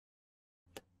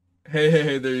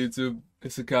Hey there, YouTube.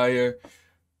 It's Akai here.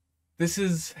 This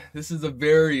is a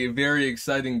very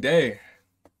exciting day.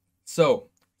 So,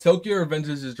 Tokyo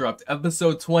Revengers just dropped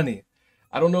episode 20.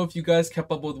 I don't know if you guys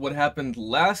kept up with what happened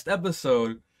last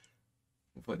episode,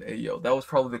 but hey yo, that was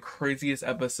probably the craziest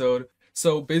episode.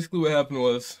 So basically what happened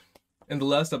was, in the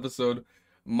last episode,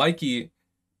 Mikey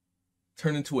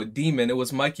turned into a demon. It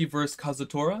was Mikey versus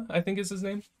Kazutora, I think is his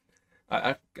name.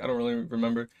 I don't really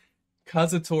remember.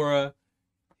 Kazutora,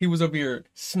 he was over here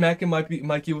smacking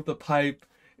Mikey with a pipe.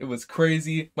 It was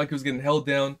crazy. Mikey was getting held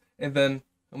down, and then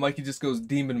Mikey just goes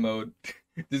demon mode.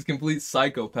 This complete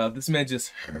psychopath. This man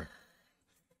just.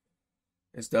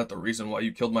 Is that the reason why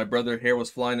you killed my brother? Hair was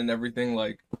flying and everything.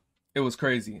 Like, it was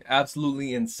crazy.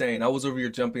 Absolutely insane. I was over here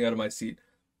jumping out of my seat.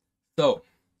 So,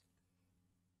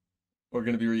 we're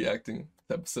going to be reacting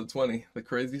to episode 20. The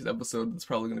craziest episode that's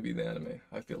probably going to be in the anime,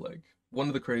 I feel like. One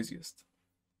of the craziest.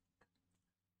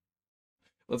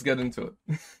 Let's get into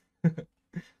it.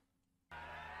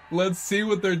 Let's see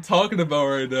what they're talking about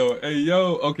right now. Hey,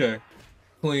 yo. Okay.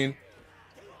 Clean.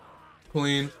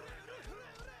 Clean.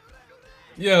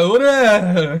 Yo, what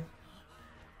up?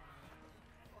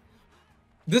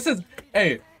 This is...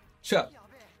 Hey, shut.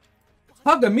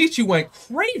 Takamichi went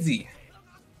crazy.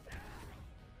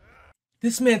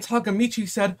 This man Takamichi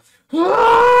said...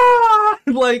 "Ah!"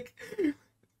 Like,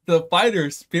 the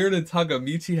fighter spirited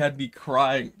Takamichi had me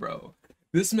crying, bro.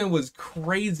 This man was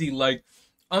crazy, like,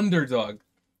 underdog.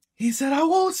 He said, I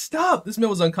won't stop. This man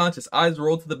was unconscious. Eyes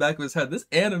rolled to the back of his head. This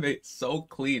anime is so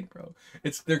clean, bro.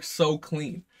 They're so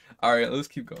clean. Alright, let's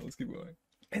keep going. Let's keep going.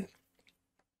 And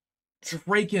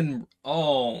Draken,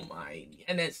 oh my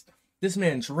goodness. This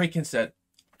man Draken said,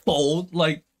 bold,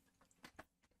 like,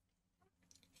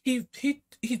 he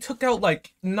took out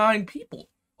like 9 people.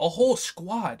 A whole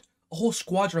squad. A whole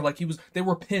squadron, like they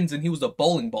were pins and he was a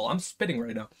bowling ball. I'm spitting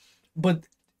right now. But,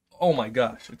 oh my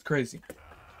gosh, it's crazy.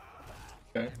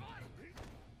 Okay.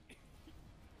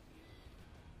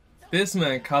 This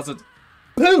man caused it.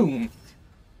 Boom!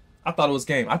 I thought it was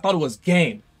game. I thought it was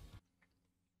game.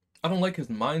 I don't like his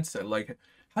mindset. Like,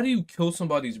 how do you kill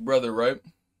somebody's brother, right?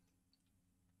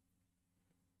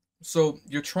 So,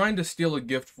 you're trying to steal a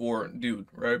gift for dude,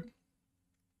 right?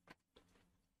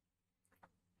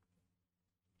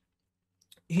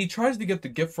 He tries to get the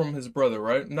gift from his brother,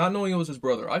 right? Not knowing it was his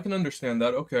brother. I can understand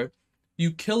that. Okay.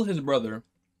 You kill his brother,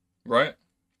 right?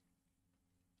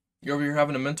 You're over here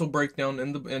having a mental breakdown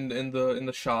in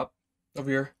the shop. Over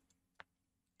here.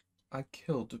 I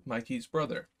killed Mikey's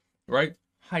brother, right?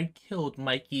 I killed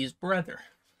Mikey's brother,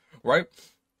 right?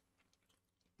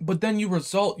 But then your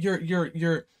thoughts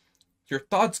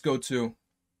go to,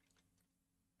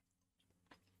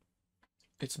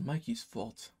 it's Mikey's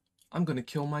fault. I'm gonna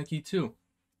kill Mikey too.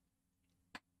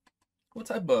 What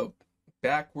type of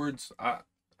backwards?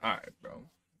 Alright, bro.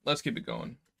 Let's keep it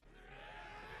going.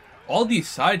 All these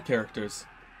side characters.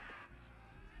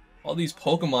 All these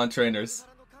Pokemon trainers.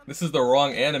 This is the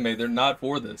wrong anime. They're not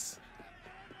for this.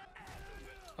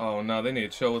 Oh no, they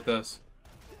need to chill with this.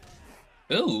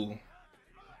 Ooh.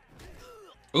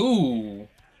 Ooh.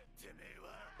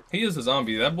 He is a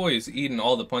zombie. That boy is eating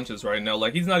all the punches right now.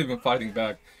 Like, he's not even fighting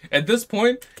back. At this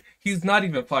point, he's not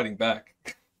even fighting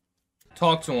back.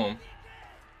 Talk to him.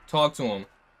 Talk to him.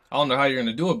 I don't know how you're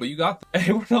gonna do it, but you got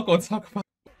Hey, we're not gonna talk about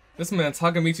this man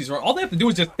Takamichi's wrong. All they have to do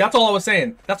is just, that's all I was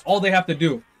saying. That's all they have to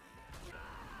do.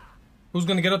 Who's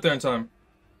gonna get up there in time?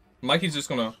 Mikey's just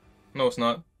gonna... No, it's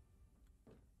not.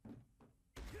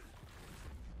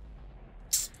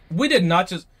 We did not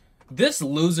just... This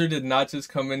loser did not just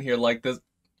come in here like this.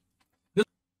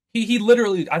 He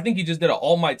literally... I think he just did an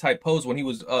All Might type pose when he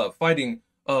was fighting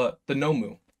the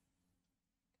Nomu.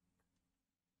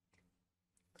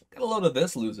 Get a load of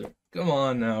this loser. Come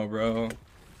on now, bro.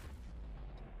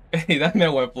 Hey, that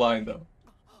man went flying, though.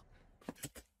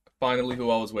 Finally, who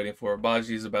I was waiting for.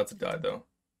 Baji's about to die, though.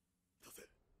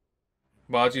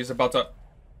 Baji's about to...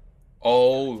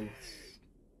 Oh.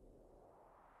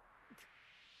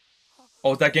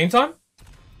 Oh, is that game time?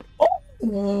 Oh,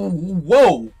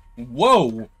 whoa.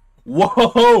 Whoa.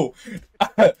 Whoa.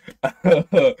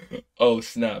 Oh,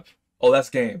 snap. Oh, that's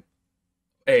game.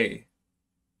 Hey.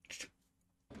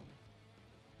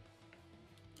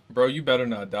 Bro, you better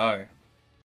not die.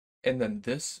 And then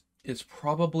this is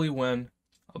probably when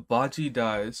Baji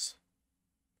dies.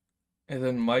 And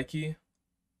then Mikey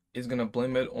is gonna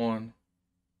blame it on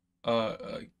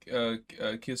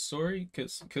Kisaki?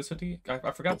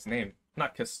 I forgot his name.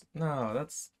 Not Kiss. No,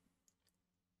 that's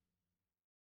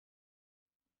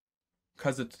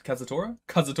Kazutora?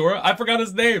 Kazutora? I forgot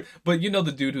his name. But you know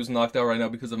the dude who's knocked out right now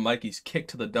because of Mikey's kick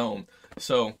to the dome.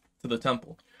 So, to the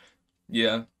temple.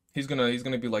 Yeah. He's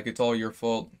gonna be like, it's all your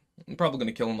fault. I'm probably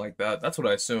gonna kill him like that. That's what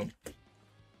I assume.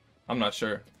 I'm not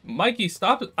sure. Mikey,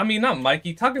 stop. I mean, not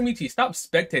Mikey. Takamichi, stop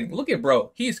spectating. Look at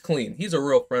bro. He's clean. He's a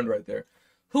real friend right there.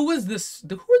 Who is this?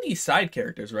 Who are these side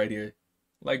characters right here?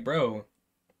 Like, bro.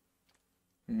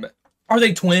 Are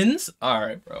they twins?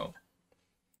 Alright, bro.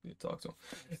 You talk to him.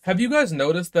 Have you guys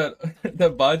noticed that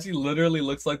that Baji literally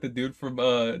looks like the dude from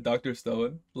Dr.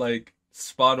 Stone? Like,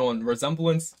 spot on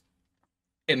resemblance.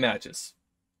 It matches.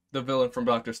 The villain from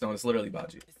Dr. Stone is literally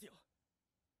Baji.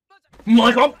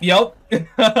 Michael, yep.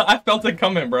 I felt it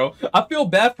coming, bro. I feel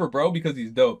bad for bro because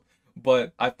he's dope,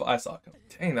 but I saw it coming.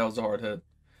 Dang, that was a hard hit.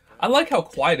 I like how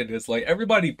quiet it is. Like,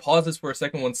 everybody pauses for a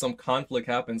second when some conflict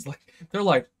happens. Like, they're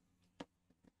like,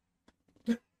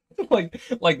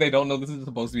 like they don't know this is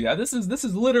supposed to be. This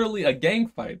is literally a gang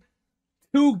fight.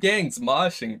 Two gangs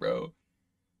moshing, bro.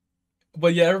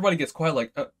 But yeah, everybody gets quiet.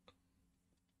 Like,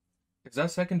 is that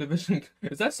second division?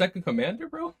 Is that second commander,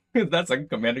 bro? Is that second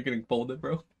commander getting folded,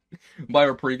 bro? By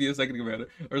our previous second commander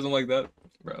or something like that,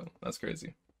 bro. That's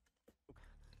crazy.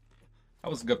 That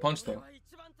was a good punch though.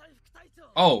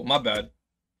 Oh, my bad.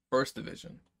 First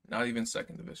division, not even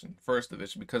second division. First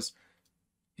division because,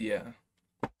 yeah,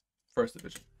 first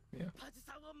division. Yeah.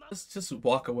 Just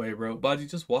walk away, bro. Baji,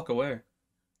 just walk away.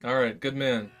 All right, good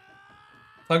man.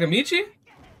 Takamichi?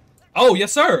 Oh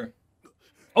yes, sir.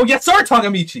 Oh yes, sir.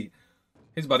 Takamichi.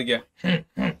 He's about to get.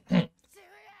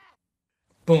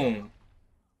 Boom.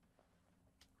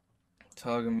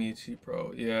 Takamichi,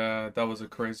 bro. Yeah, that was a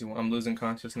crazy one. I'm losing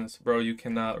consciousness. Bro, you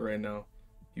cannot right now.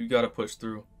 You gotta push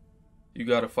through. You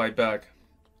gotta fight back.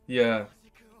 Yeah.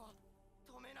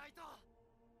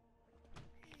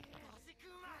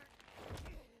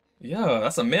 Yeah,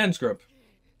 that's a man's grip.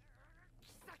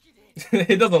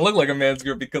 It doesn't look like a man's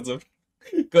grip because of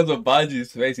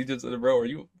Baji's face. He just said, bro, are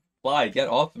you fly? Get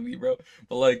off of me, bro.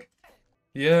 But like,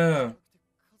 yeah.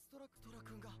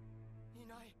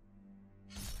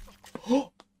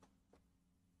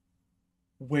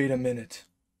 Wait a minute.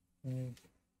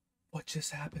 What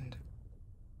just happened?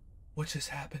 What just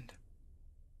happened?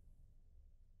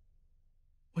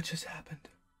 What just happened?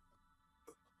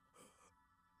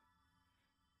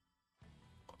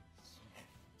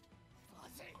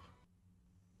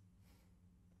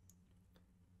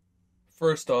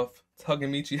 First off,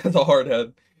 Takamichi has a hard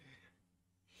head.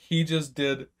 He just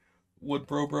did what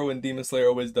Bro and Demon Slayer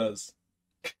always does.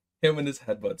 Him and his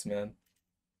headbutts, man.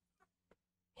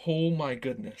 Oh my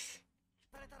goodness.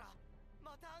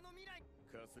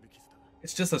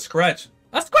 It's just a scratch.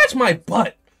 A scratch my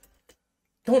butt!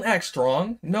 Don't act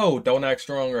strong. No, don't act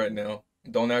strong right now.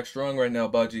 Don't act strong right now,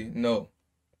 Baji. No.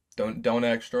 Don't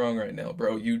act strong right now,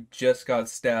 bro. You just got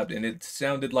stabbed and it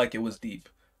sounded like it was deep.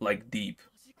 Like deep.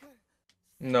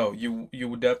 No,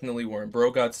 you definitely weren't.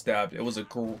 Bro got stabbed. It was a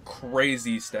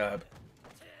crazy stab.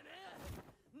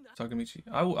 Takamichi.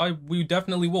 We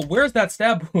definitely will. Where's that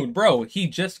stab wound? Bro, he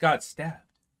just got stabbed.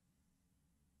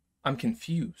 I'm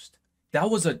confused.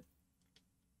 That was a...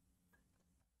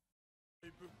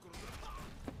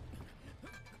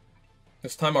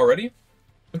 This time already?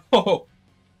 Oh!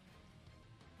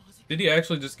 Did he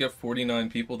actually just get 49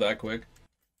 people that quick?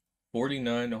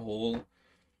 49 whole...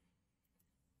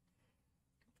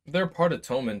 They're part of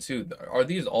Toman too. Are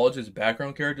these all just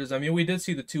background characters? I mean, we did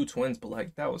see the two twins, but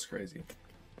like, that was crazy.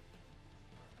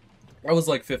 That was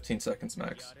like 15 seconds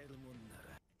max.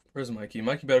 Where's Mikey?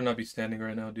 Mikey better not be standing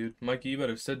right now, dude. Mikey, you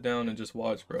better sit down and just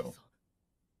watch, bro.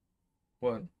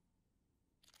 What?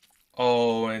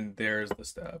 Oh, and there's the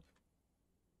stab.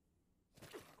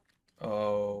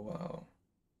 Oh, wow.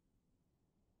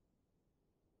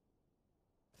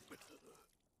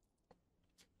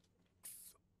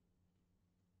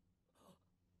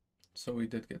 So we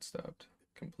did get stabbed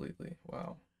completely.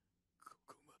 Wow.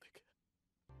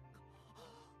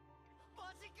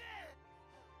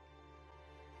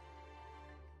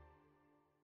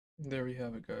 There we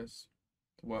have it, guys.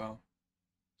 Wow.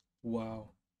 Wow.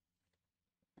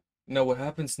 Now, what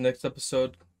happens next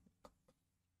episode?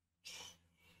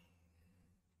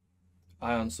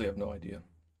 I honestly have no idea.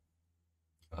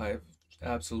 I have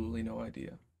absolutely no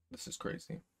idea. This is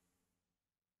crazy.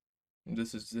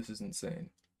 This is insane.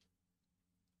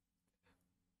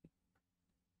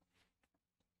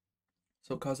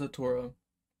 So Kazutora,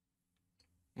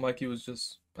 Mikey was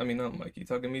just, I mean, not Mikey,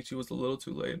 Takamichi was a little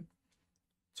too late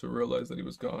to realize that he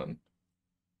was gone.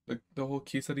 The whole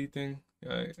Kisari thing,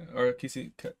 or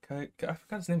I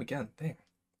forgot his name again, dang.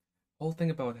 Whole thing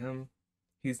about him,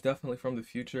 he's definitely from the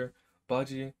future.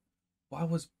 Baji,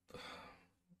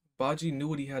 Baji knew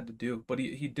what he had to do, but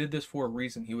he did this for a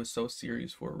reason. He was so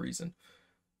serious for a reason.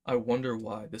 I wonder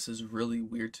why. This is really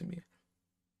weird to me.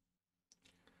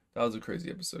 That was a crazy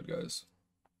episode, guys.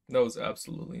 That was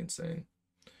absolutely insane.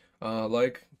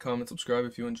 Like, comment, subscribe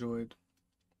if you enjoyed.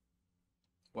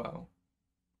 Wow.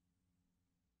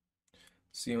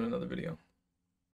 See you in another video.